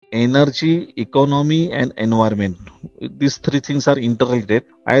energy, economy, and environment. These three things are interrelated.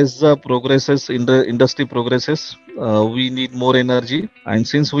 As the progresses in the industry progresses, we need more energy, and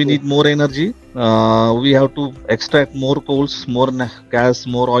since we need more energy, we have to extract more coals, more gas,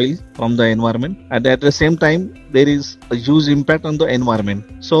 more oil from the environment, and at the same time, there is a huge impact on the environment.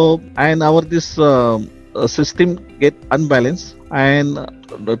 So, and our this system get unbalanced, and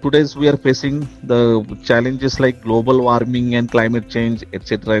today's we are facing the challenges like global warming and climate change,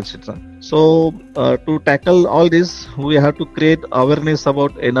 etc., etc. So to tackle all this, we have to create awareness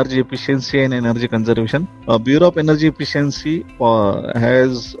about energy efficiency and energy conservation. Bureau of Energy Efficiency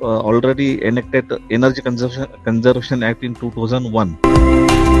has already enacted Energy Conservation Act in 2001.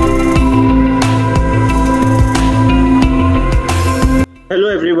 Hello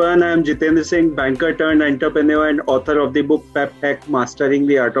everyone, I am Jitendra Singh, banker turned entrepreneur and author of the book Pep Hack Mastering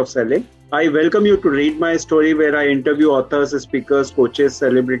the Art of Selling. I welcome you to read my story where I interview authors, speakers, coaches,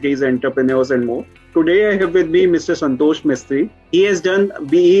 celebrities, entrepreneurs and more. Today I have with me Mr. Santosh Mestry. He has done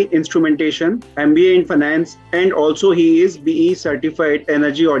BE Instrumentation, MBA in Finance, and also he is BE Certified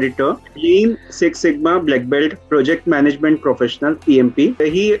Energy Auditor, Lean Six Sigma Black Belt, Project Management Professional, PMP.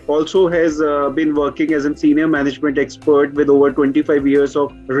 He also has been working as a senior management expert with over 25 years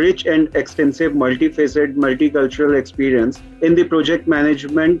of rich and extensive multifaceted multicultural experience in the project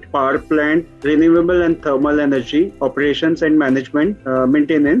management, power plant, renewable and thermal energy, operations and management,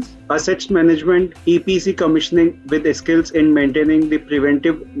 maintenance, assets management, EPC commissioning with skills in maintaining the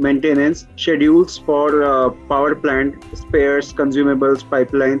preventive maintenance schedules for power plant, spares, consumables,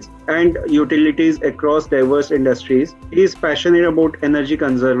 pipelines, and utilities across diverse industries. He is passionate about energy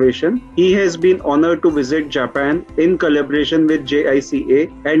conservation. He has been honored to visit Japan in collaboration with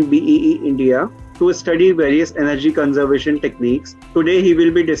JICA and BEE India to study various energy conservation techniques. Today he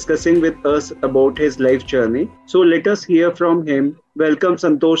will be discussing with us about his life journey. So let us hear from him. Welcome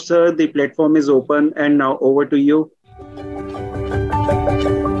Santosh sir, the platform is open and now over to you.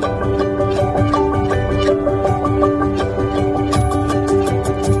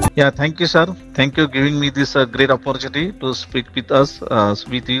 Yeah, thank you, sir. Thank you giving me this great opportunity to speak with us,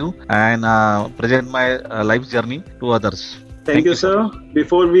 with you, and present my life journey to others. Thank you, sir.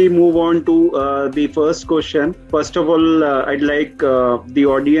 Before we move on to the first question, first of all, I'd like the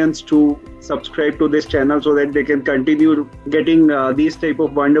audience to subscribe to this channel so that they can continue getting these type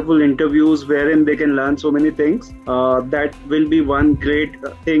of wonderful interviews wherein they can learn so many things. That will be one great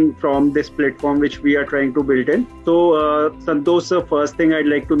thing from this platform which we are trying to build in. So, Santosh sir, first thing I'd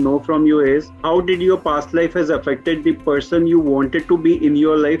like to know from you is how did your past life has affected the person you wanted to be in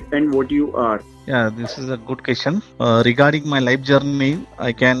your life and what you are? Yeah, this is a good question. Regarding my life journey,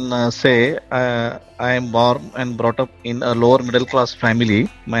 I can say I am born and brought up in a lower middle class family.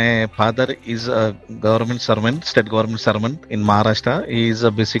 My father is a government servant, state government servant in Maharashtra. He is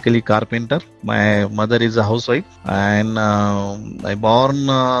basically carpenter. My mother is a housewife, and I born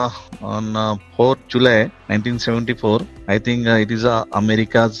on 4th July 1974. I think it is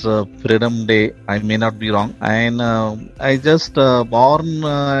America's Freedom Day. I may not be wrong. And I just born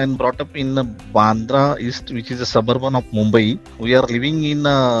and brought up in Bandra East, which is a suburban of Mumbai. We are living in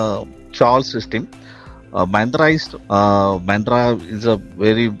a chawl system. Bandra is a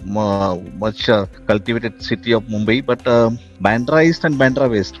very much cultivated city of Mumbai, but Bandra East and Bandra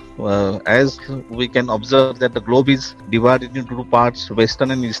West, as we can observe that the globe is divided into two parts,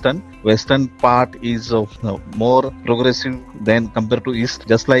 Western and Eastern. Western part is more progressive than compared to East.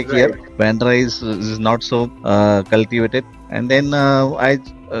 Just like here, Bandra is not so cultivated. And then I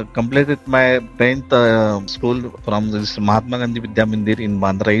completed my 10th school from this Mahatma Gandhi Vidya Mandir in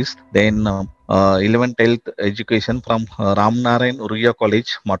Bandra East. Then 11th, 12th education from Ramnarayan Uruya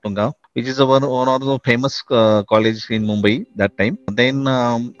College, Matunga, which is one of the famous college in Mumbai that time. Then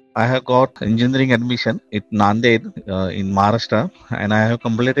I have got engineering admission at Nanded in Maharashtra, and I have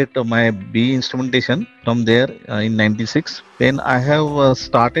completed my B Instrumentation from there in 96. Then I have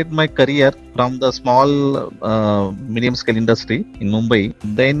started my career from the small medium scale industry in Mumbai.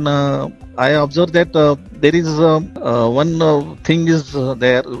 Then I observed that there is one thing is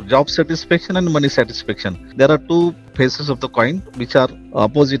there, job satisfaction and money satisfaction. There are two faces of the coin which are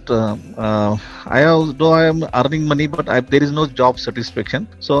opposite. Though I am earning money, but there is no job satisfaction.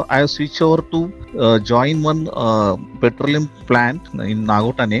 So I have switched over to join one petroleum plant in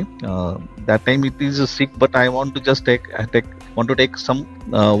Nagotane. That time it is sick, but I want to just take some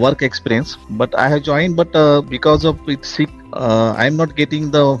work experience. But I have joined, but because of it sick, I am not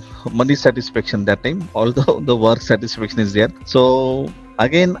getting the money satisfaction that time, although the work satisfaction is there. So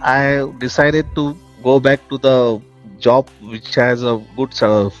again, I decided to go back to the job which has a good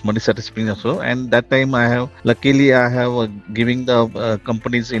money satisfaction also. And that time luckily I have giving the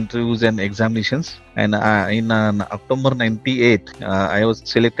companies interviews and examinations. And in October 98, I was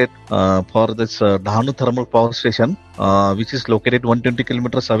selected for this Dhanu thermal power station, which is located 120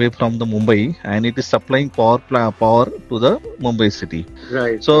 kilometers away from the Mumbai, and it is supplying power to the Mumbai city.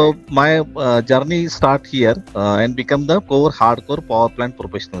 Right. So my journey start here and become the hardcore power plant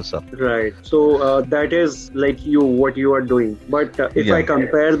professional, sir. Right. So that is like what you are doing. But if Yeah. I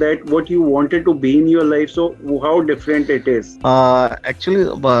compare that, what you wanted to be in your life, so how different it is? Actually,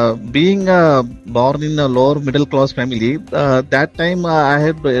 being born in a lower middle class family, that time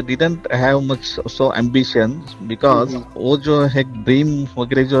didn't have much so ambition, because वो जो है dream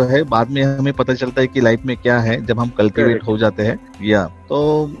वगैरह जो है बाद में हमें पता चलता है कि लाइफ में क्या है जब हम कल्टिवेट हो जाते हैं. या तो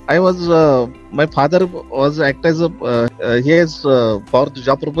I was my father was act as a he has for the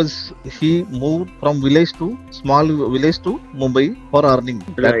job purpose he moved from village to small village to Mumbai for earning.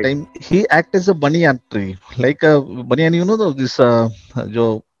 That time he act as a banyan tree, like banyan, you know this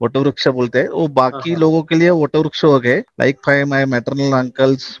जो वटवृक्ष बोलते हैं, वो बाकी लोगों के लिए वटवृक्ष हो गए. लाइक माय मैटरनल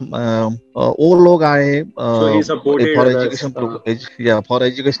अंकल्स वो लोग आए for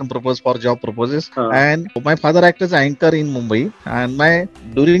education purpose, for job purposes. And my father act as anchor in Mumbai. And my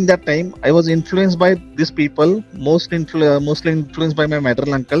during that time I was influenced by these people, mostly influenced by my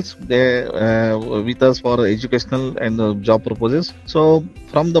maternal uncles. They with us for educational and job purposes. So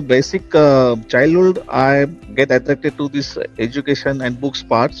from the basic childhood I get attracted to this education and books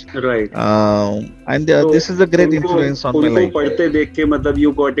parts. Right. And so, this is a great influence on my life. पढ़ते देख के मतलब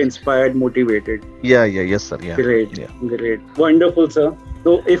you got inspired, motivated. Yes sir. Great, wonderful sir.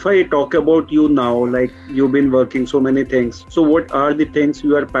 So if I talk about you now, like you've been working so many things, so what are the things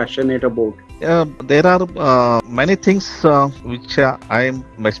you are passionate about? There are many things which I am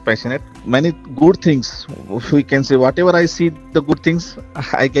most passionate. Many good things, we can say. Whatever I see the good things,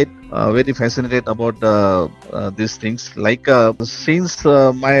 I get very fascinated about these things. Like since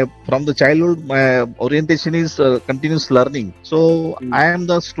from the childhood, my orientation is continuous learning. So I am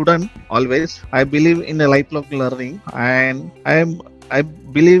the student always. I believe in a lifelong learning, and I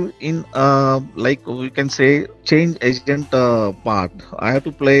believe in like we can say change agent part. I have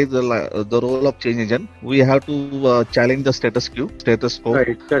to play the role of change agent. We have to challenge the status quo.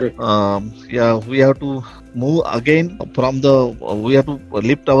 Right, correct. We have to move again from we have to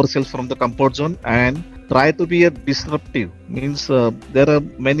lift ourselves from the comfort zone and try to be a disruptive. Means there are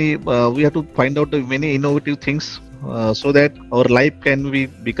many we have to find out many innovative things so that our life can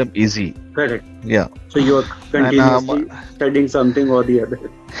become easy. Correct. Yeah. So you are continuously studying something or the other.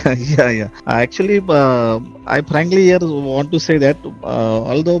 Yeah. Actually, I frankly here want to say that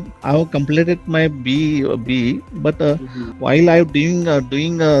although I have completed my B, but while I am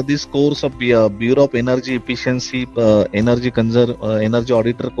doing this course of Bureau of Energy Efficiency, Energy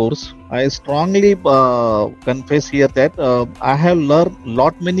Auditor course, I strongly confess here that I have learned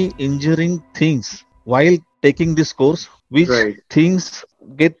lot many engineering things while taking this course, which things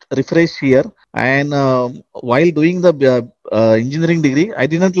get refreshed here. And while doing the engineering degree, I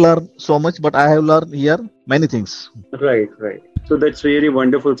didn't learn so much, but I have learned here many things. Right. So that's really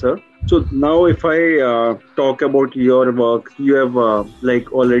wonderful, sir. So now if I talk about your work, you have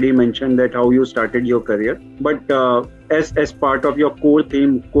like already mentioned that how you started your career, but as part of your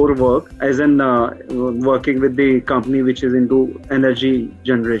core work, as in working with the company which is into energy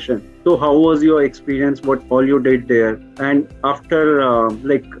generation. So how was your experience? What all you did there? And after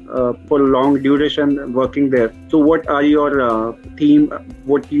for long duration working there, so what are your theme?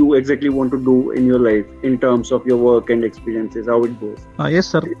 What you exactly want to do in your life in terms of your work and experiences? How it goes? Yes,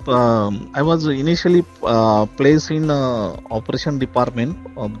 sir. I was initially placed in operation department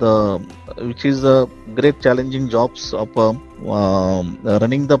of which is a great challenging jobs of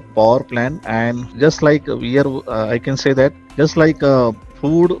running the power plant. And just like here, I can say that just like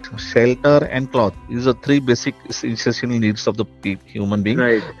food, shelter, and cloth is the three basic essential needs of the human being.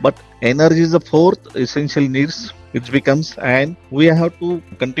 Right. But energy is the fourth essential needs. It becomes, and we have to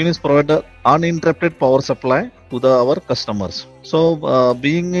continuously provide the uninterrupted power supply to our customers. So,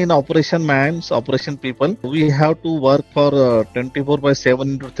 being in operation people, we have to work for 24/7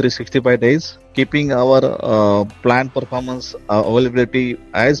 into 365 days, keeping our plant performance availability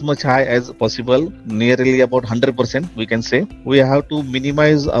as much high as possible, nearly about 100%. We can say we have to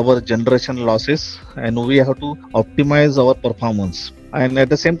minimize our generation losses, and we have to optimize our performance. And at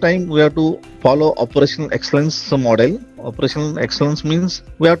the same time, we have to follow operational excellence model. Operational excellence means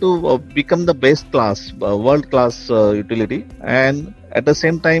we have to become the best class, world class utility, and at the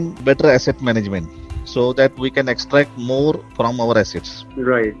same time, better asset management. so that we can extract more from our assets.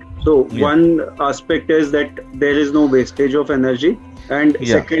 Right. So Yeah. one aspect is that there is no wastage of energy, and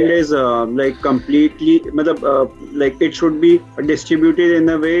Yeah. second is like completely, like it should be distributed in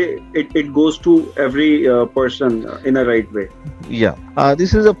a way it goes to every person in a right way. Yeah,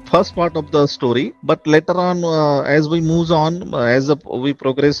 this is the first part of the story. But later on, as we move on, we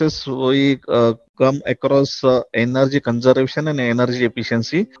progresses, we come across energy conservation and energy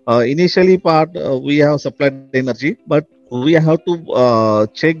efficiency. Initially, part we have supplied energy, but we have to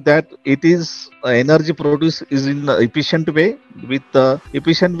check that it is energy produced is in a efficient way. With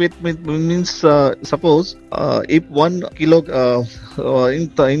efficient with means suppose if 1 kilo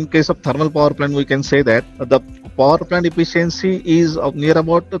in case of thermal power plant, we can say that the power plant efficiency is of near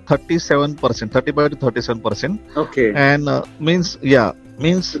about 37%, 35 to 37%, Okay. and means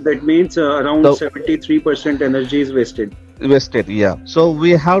So that means around the 73% energy is wasted. wasted. Yeah, so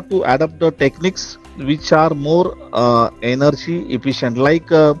we have to adapt the techniques which are more energy efficient. Like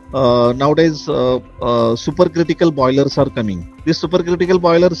nowadays, supercritical boilers are coming. These supercritical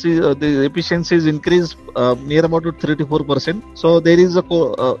boilers, the efficiency is increased near about 3 to 4%. So there is a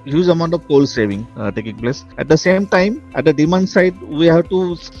huge amount of coal saving taking place. At the same time, at the demand side, we have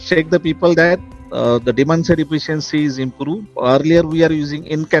to check the people that the demand side efficiency is improved. Earlier we are using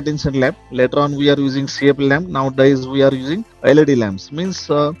incandescent lamp. Later on we are using CF lamp. Nowadays we are using LED lamps. Means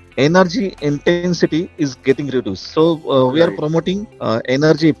energy intensity is getting reduced. So we are Right. promoting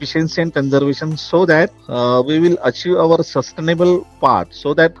energy efficiency and conservation so that we will achieve our sustainable part.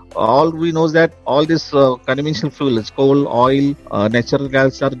 So that all we know is that all this conventional fuels, coal, oil, natural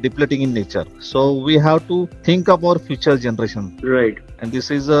gas are depleting in nature. So we have to think of our future generation, Right. and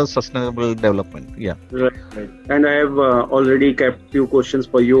this is a sustainable development. Yeah. Right, right. And I have already kept few questions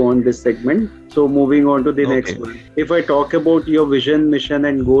for you on this segment. So moving on to the next Okay. one. If I talk about your vision, mission,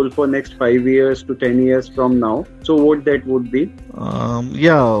 and goal for next 5 years to 10 years from now, so what that would be?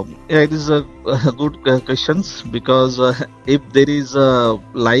 It is a good questions, because if there is a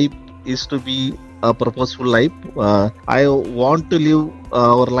life is to be a purposeful life, I want to live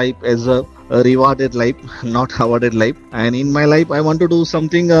our life as a rewarded life, not awarded life. And in my life, I want to do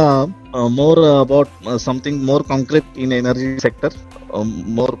something more about something more concrete in energy sector.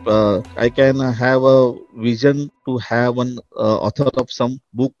 More, I can have a vision to have an author of some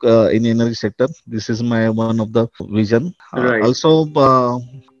book in energy sector. This is my one of the vision. Right, Also,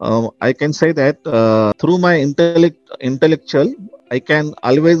 I can say that through my intellectual, I can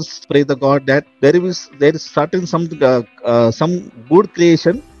always pray the God that there is certain some good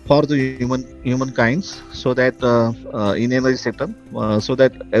creation for the humankinds, so that in energy sector, so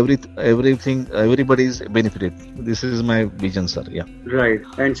that everybody is benefited. This is my vision, sir. Yeah. right.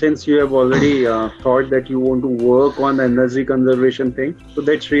 And since you have already thought that you want to work on energy conservation thing, so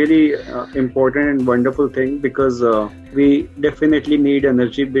that's really important and wonderful thing, because we definitely need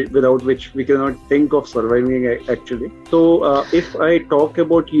energy without which we cannot think of surviving actually. So if I talk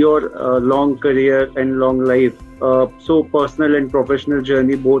about your long career and long life, so personal and professional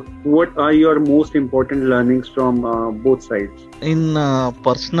journey both, what are your most important learnings from both sides? In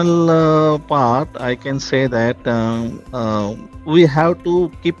personal part, I can say that we have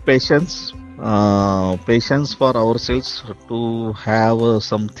to keep patience for ourselves to have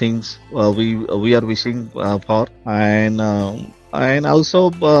some things we are wishing for, and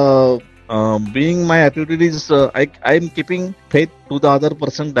also being my attitude is I am keeping faith to the other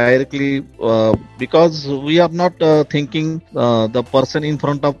person directly, because we are not thinking the person in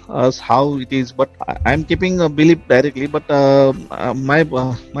front of us how it is, but I am keeping a belief directly. But my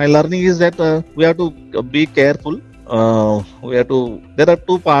learning is that we have to be careful. There are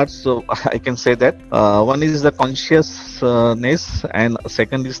two parts, so I can say that one is the consciousness, and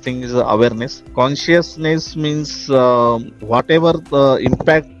second is thing is awareness. Consciousness means whatever the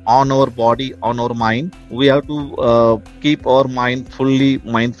impact on our body, on our mind, we have to keep our mind fully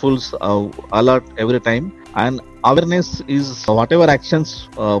mindful, alert every time. And awareness is whatever actions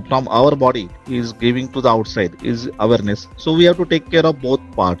from our body is giving to the outside is awareness. So we have to take care of both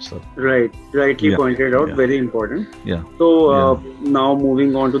parts, sir. Right, rightly Yeah. pointed out, Yeah. very important. Yeah. So now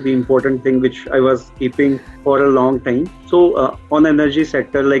moving on to the important thing which I was keeping for a long time. So on energy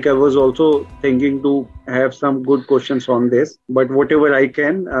sector, like I was also thinking to have some good questions on this, but whatever I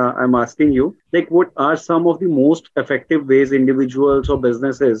can, I'm asking you, like what are some of the most effective ways individuals or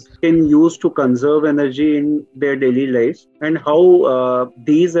businesses can use to conserve energy in their daily lives, and how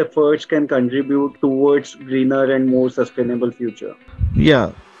these efforts can contribute towards greener and more sustainable future?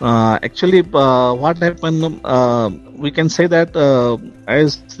 Yeah, actually, what happened? We can say that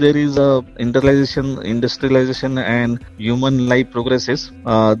as there is a industrialization, and human life progresses,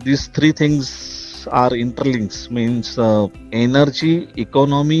 these three things things are interlinks, means energy,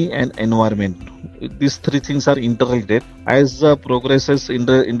 economy, and environment. These three things are interrelated. As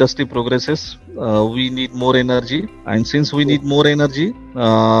industry progresses, we need more energy, and since we need more energy,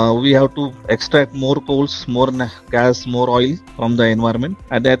 we have to extract more coals, more gas, more oil from the environment,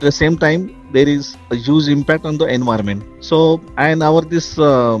 and at the same time, there is a huge impact on the environment. So, and our this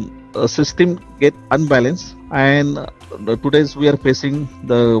system get unbalanced, and today's we are facing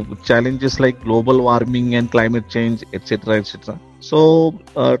the challenges like global warming and climate change, etc., etc. So,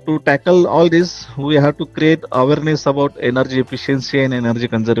 to tackle all this, we have to create awareness about energy efficiency and energy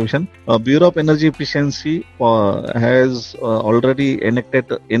conservation. Bureau of Energy Efficiency has already enacted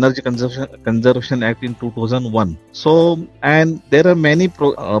Energy Conservation Act in 2001. So, and there are many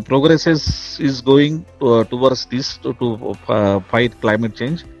progresses is going towards this to fight climate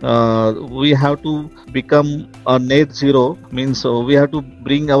change. We have to become a net zero, means we have to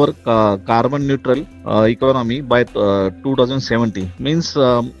bring our carbon neutral economy by 2070. Means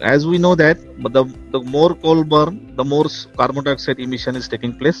as we know that the more coal burn, the more carbon dioxide emission is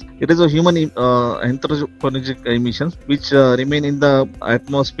taking place. It is a human anthropogenic emissions which remain in the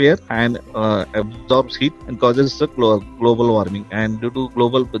atmosphere and absorbs heat and causes the global warming. And due to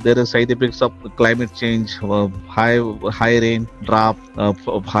global, there are side effects of climate change, high rain, drought,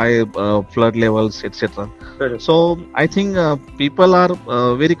 high flood levels, etc. So I think people are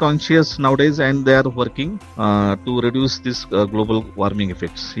very conscious nowadays, and they are working to reduce this global warming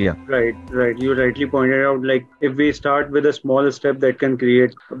effects. Yeah. Right. You rightly pointed out, like if we start with a small step, that can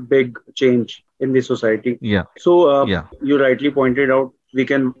create a big change in the society. Yeah. So you rightly pointed out, we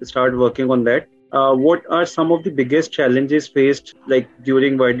can start working on that. What are some of the biggest challenges faced, like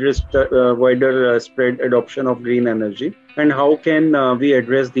during wider spread adoption of green energy, and how can we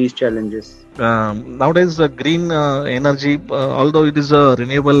address these challenges? Nowadays, green energy, although it is a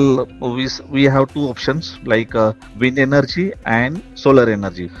renewable, we have two options like wind energy and solar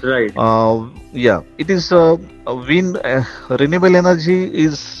energy. Right. It is wind. Renewable energy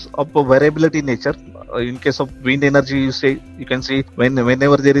is of a variability nature. In case of wind energy, you can see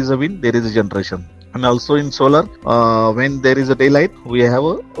whenever there is a wind, there is a generation. And also in solar, when there is a daylight, we have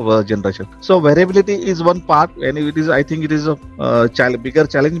a generation. So variability is one part, and I think it is a bigger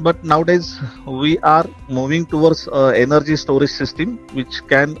challenge. But nowadays we are moving towards energy storage system, which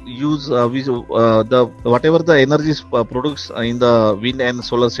can use whatever the energy products in the wind and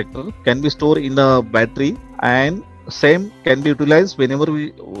solar sector can be stored in the battery, and same can be utilized whenever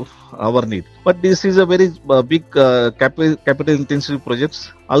our need. But this is a very big capital intensive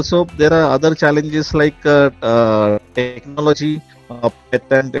projects. Also, there are other challenges like technology,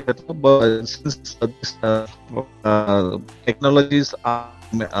 patent, etc. But since technologies are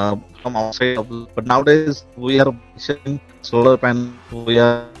from outside but nowadays we are manufacturing solar panel, we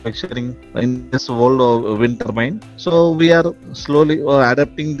are manufacturing in this world of wind turbine. So we are slowly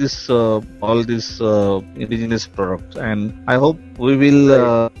adapting this all these indigenous products, and I hope we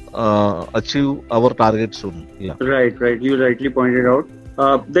will achieve our target soon. Yeah. Right. You rightly pointed out.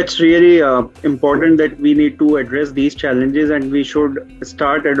 That's really important, that we need to address these challenges, and we should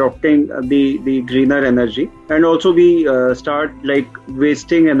start adopting the greener energy, and also we start like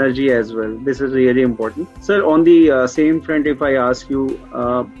wasting energy as well. This is really important. Sir, on the same front, if I ask you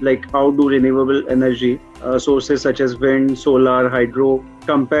like how do renewable energy sources such as wind, solar, hydro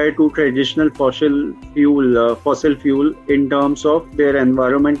compare to traditional fossil fuel in terms of their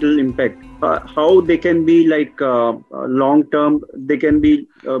environmental impact? How they can be like long term, they can be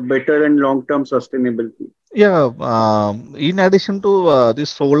better and long term sustainability? Yeah, in addition to the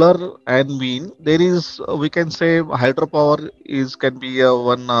solar and wind, there is we can say hydropower can be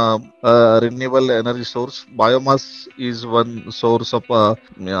one renewable energy source. Biomass is one source of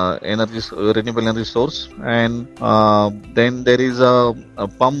renewable energy source, and then there is a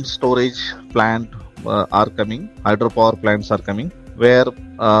pump storage plant are coming. Hydropower plants are coming, where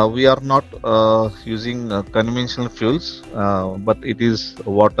we are not using conventional fuels, but it is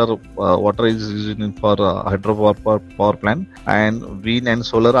water. Water is used for hydropower power plant, and wind and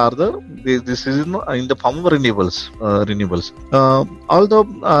solar are this is in the form of renewables.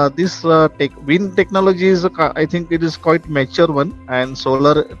 Although this wind technology is, I think it is quite mature one, and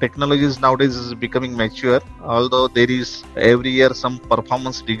solar technologies nowadays is becoming mature. Although there is every year some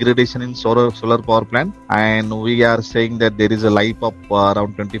performance degradation in solar power plant, and we are saying that there is a life of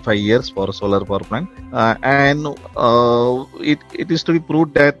around 25 years for solar power plant, and it is to be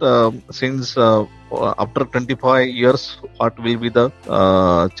proved that since after 25 years what will be the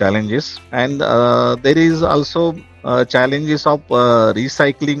challenges, and there is also challenges of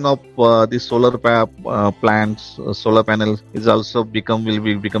recycling of the plants, solar panels is also become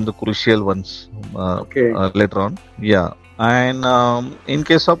the crucial ones Okay. later on. Yeah, and in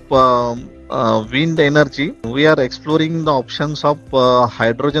case of wind energy, we are exploring the options of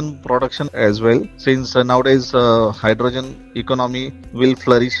hydrogen production as well. Since nowadays hydrogen economy will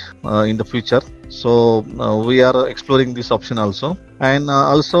flourish in the future, so we are exploring this option also. And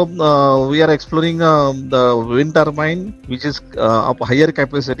also we are exploring the wind turbine, which is of higher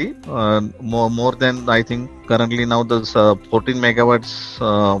capacity, more than I think currently now there's 14 megawatts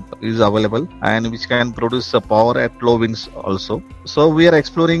is available, and which can produce power at low winds also. So we are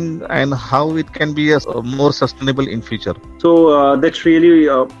exploring and how it can be more sustainable in future. So that's really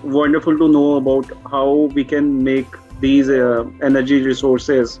wonderful to know about how we can make these energy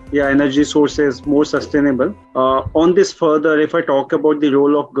sources more sustainable. On this further, if I talk about the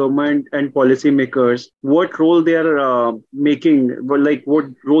role of government and policymakers, what role they are what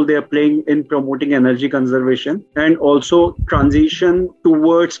role they are playing in promoting energy conservation and also transition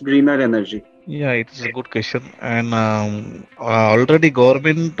towards greener energy. Yeah, it is a good question, and already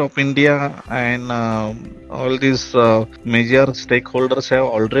government of India and all these major stakeholders have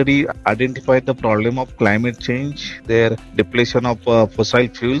already identified the problem of climate change, their depletion of fossil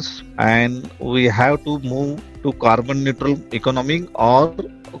fuels, and we have to move to carbon neutral economy or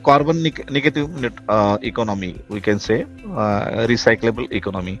negative economy, we can say recyclable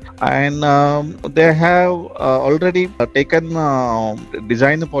economy. And they have already taken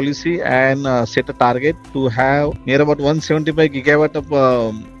design a policy and set a target to have near about 175 gigawatt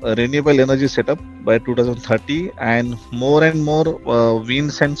of renewable energy setup by 2030, and more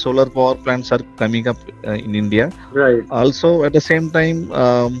winds and solar power plants are coming up in India. Right. Also, at the same time,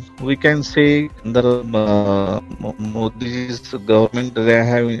 we can say the Modi's government, they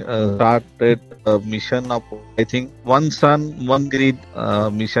have started a mission of, I think, one sun, one grid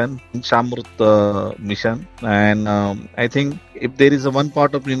mission, Shamrut mission, and I think if there is a one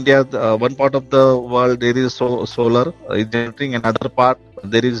part of India, one part of the world there is solar generating, another part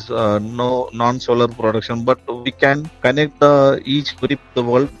there is no non-solar production, but we can connect each grip the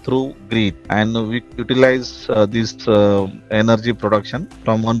world through grid, and we utilize this energy production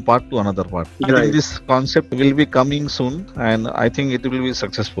from one part to another part. Right. I think this concept will be coming soon, and I think it will be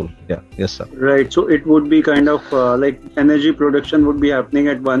successful. Yeah, yes, sir. Right. So it would be kind of like energy production would be happening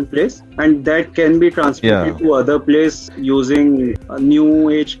at one place, and that can be transmitted to other place using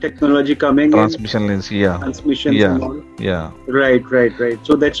new age technology coming transmission lines. Transmission. Yeah. Right.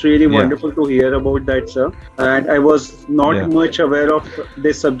 So that's really wonderful to hear about that, sir. And I was not much aware of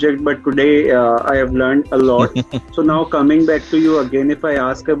this subject, but today I have learned a lot. So now coming back to you again, if I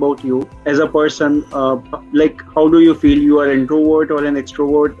ask about you as a person, like how do you feel? You are introvert or an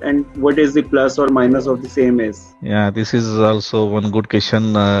extrovert, and what is the plus or minus of the same is? Yeah, this is also one good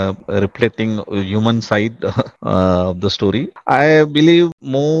question reflecting human side of the story. I believe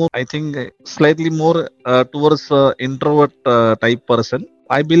more, I think slightly more towards introvert type person.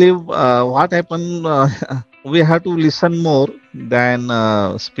 I believe what happened, we have to listen more than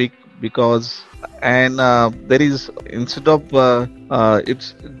speak, because and there is, instead of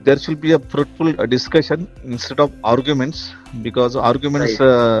there should be a fruitful discussion instead of arguments, because arguments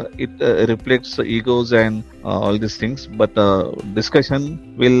it reflects egos and all these things, but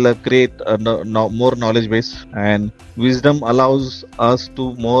discussion will create more knowledge base, and wisdom allows us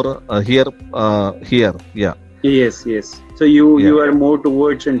to more hear. Yes. So you are more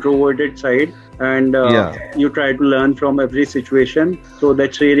towards introverted side, and you try to learn from every situation. So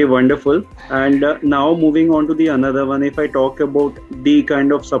that's really wonderful. And now moving on to the another one, if I talk about the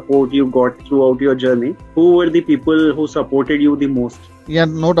kind of support you got throughout your journey, who were the people who supported you the most? Yeah,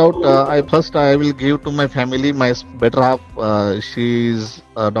 no doubt. I will give to my family. My better half, she is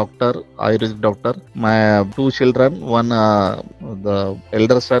a doctor, Ayurvedic doctor. My two children, one the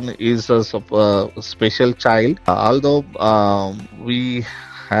elder son is a special child. Although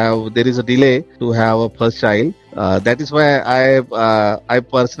there is a delay to have a first child. That is why I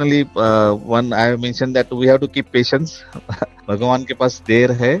personally I have mentioned that we have to keep patience. भगवान के पास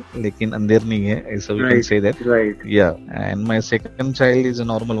देर है लेकिन अंधेर नहीं है, ऐसा we can say that. Right. Yeah, and my second child is a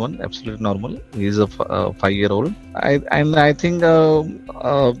normal one, absolutely normal. He is a 5-year-old. I think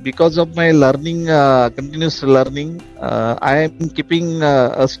because of my learning, continuous learning, I am keeping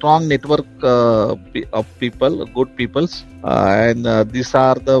a strong network of people, good peoples, and these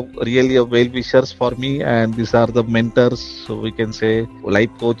are the really well wishers for me, and these are the mentors, so we can say life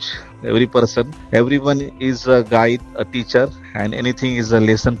coach every person, everyone is a guide, a teacher, and anything is a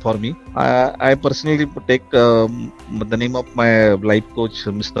lesson for me. I personally take the name of my life coach,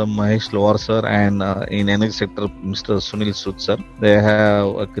 Mr. Mahesh Loar sir, and in energy sector, Mr. Sunil Sud sir. They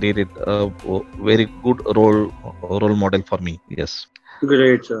have created a very good role model for me. Yes.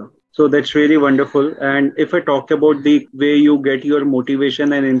 Great, sir. So that's really wonderful. And if I talk about the way you get your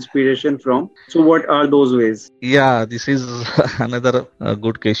motivation and inspiration from, so what are those ways? Yeah, this is another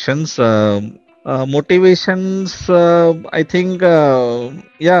good questions. Motivations, I think,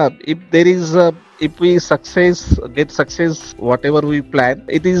 yeah, if there is, if we get success, whatever we plan,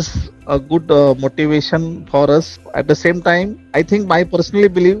 it is a good motivation for us. At the same time, I think I personally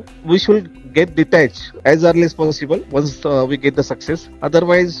believe we should get detached as early as possible once we get the success.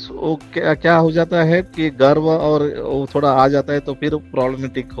 Otherwise वो क्या हो जाता है कि गर्व और वो थोड़ा आ जाता है तो फिर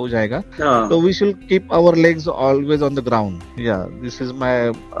प्रॉब्लमेटिक हो जाएगा. Ah, So we should keep our legs always on the ground. Yeah, this is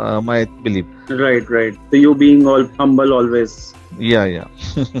my belief. right, right. So you being all humble always. Yeah, yeah.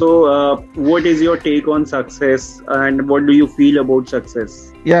 So, what is your take on success and what do you feel about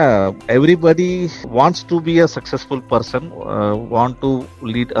success? Yeah, everybody wants to be a successful person, want to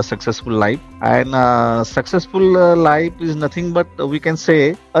lead a successful life, and successful life is nothing but we can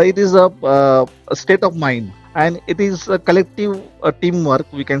say it is a state of mind, and it is a collective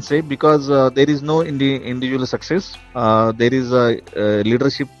teamwork we can say, because there is no individual success, there is a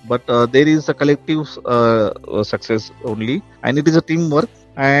leadership, but there is a collective success only, and it is a teamwork,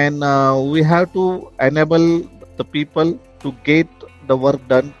 and we have to enable the people to get the work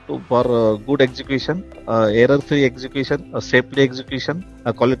done for good execution, error-free execution, safely execution,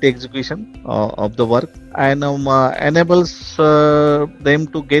 quality execution of the work, and enables them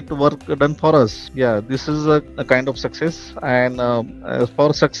to get work done for us. Yeah, this is a kind of success, and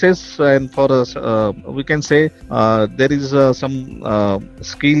for success and for us, we can say there is some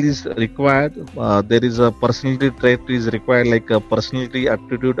skill is required. There is a personality trait is required, like personality,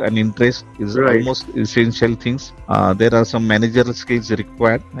 aptitude, and interest is Right. almost essential things. There are some managerial skills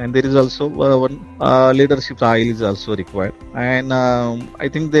required, and there is also one leadership style is also required. And I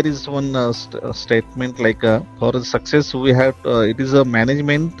think there is one statement like for success we have it is a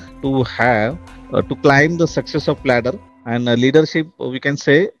management to have to climb the success of ladder, and leadership we can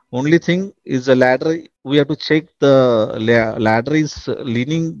say only thing is a ladder. We have to check the ladder is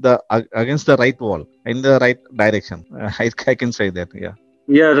leaning against the right wall in the right direction. I can say that. Yeah.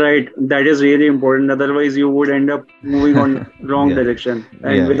 Yeah, right. That is really important. Otherwise, you would end up moving on wrong Yeah. direction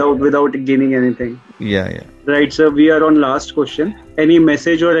and Yeah. without gaining anything. Yeah. Yeah. Right, sir. We are on last question. Any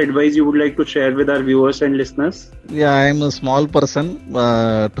message or advice you would like to share with our viewers and listeners? Yeah, I'm a small person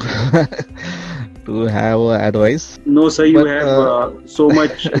to have advice, No, sir. You but have so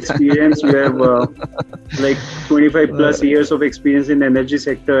much experience. You have like 25 plus years of experience in energy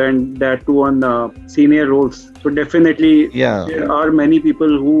sector, and that too on senior roles. So definitely, yeah, there are many people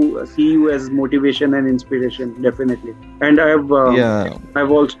who see you as motivation and inspiration. Definitely, and yeah,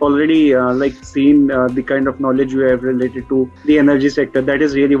 I've also already like seen the kind of knowledge you have related to the energy sector. That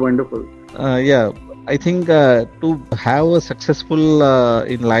is really wonderful. yeah. I think to have a successful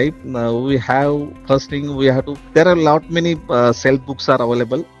in life, we have first thing we have to. There are a lot many self books are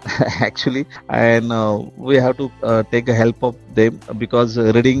available actually, and we have to take a help of them, because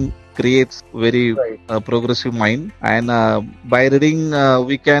reading creates very Right. progressive mind, and by reading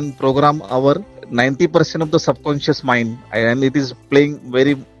we can program our 90% of the subconscious mind, and it is playing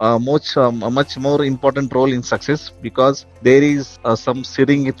very much more important role in success, because there is some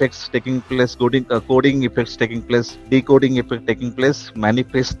seeding effects taking place, coding effects taking place, decoding effect taking place,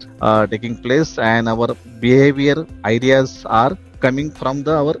 manifest taking place, and our behavior ideas are coming from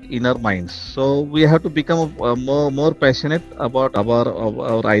our inner minds. So we have to become more passionate about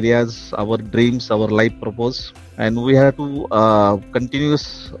our ideas, our dreams, our life purpose, and we have to continuous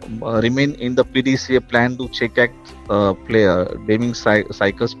remain in the PDCA plan to check act play naming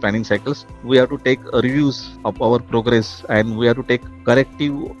cycles, planning cycles. We have to take reviews of our progress, and we have to take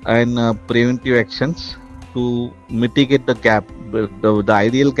corrective and preventive actions to mitigate the gap, the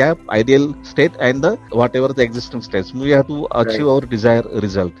ideal state, and the whatever the existing states. We have to achieve our desired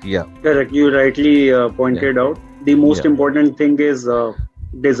result. Yeah. Correct. You rightly pointed out. The most Yeah. important thing is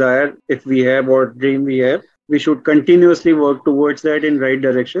desire. If we have or dream we have, we should continuously work towards that in right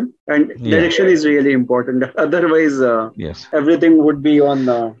direction. And Yeah. direction is really important. Otherwise, Yes. everything would be on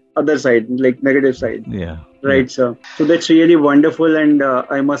the other side, like negative side. Yeah. Yeah. Right, sir. So that's really wonderful, and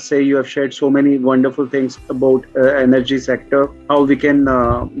I must say you have shared so many wonderful things about energy sector, how we can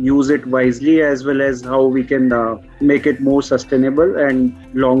use it wisely, as well as how we can make it more sustainable and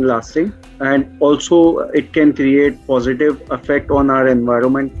long lasting. And also, it can create positive effect on our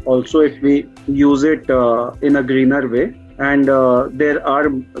environment. Also, if we use it in a greener way, and there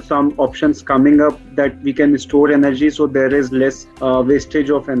are some options coming up that we can store energy, so there is less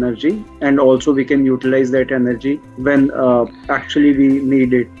wastage of energy, and also we can utilize that energy when actually we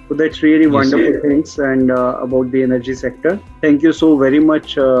need it. So that's really Yes. wonderful things and about the energy sector. Thank you so very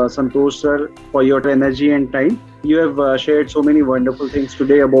much, Santosh sir, for your energy and time. You have shared so many wonderful things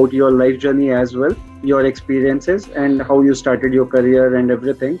today about your life journey as well, your experiences, and how you started your career and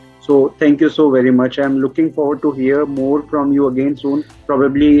everything. So thank you so very much. I'm looking forward to hear more from you again soon.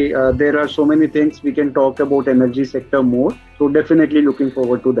 Probably there are so many things we can talk about energy sector more. So definitely looking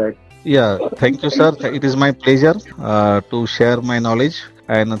forward to that. Yeah, thank you, sir. It is my pleasure to share my knowledge.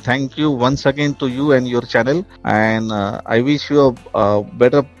 And thank you once again to you and your channel. And I wish you a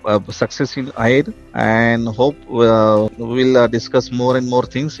better success in ahead. And hope we'll discuss more and more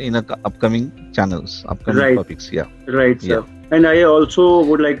things in upcoming channels, upcoming Right. topics. Yeah, Right, yeah. sir. And I also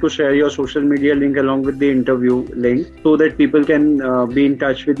would like to share your social media link along with the interview link so that people can be in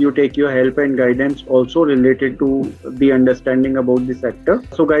touch with you, take your help and guidance also related to the understanding about the sector.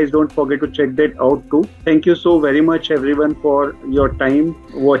 So, guys, don't forget to check that out too. Thank you so very much, everyone, for your time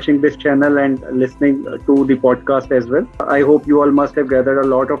watching this channel and listening to the podcast as well. I hope you all must have gathered a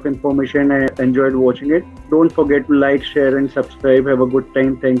lot of information and enjoyed watching it. Don't forget to like, share, and subscribe. Have a good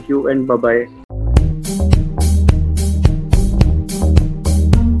time. Thank you, and bye bye.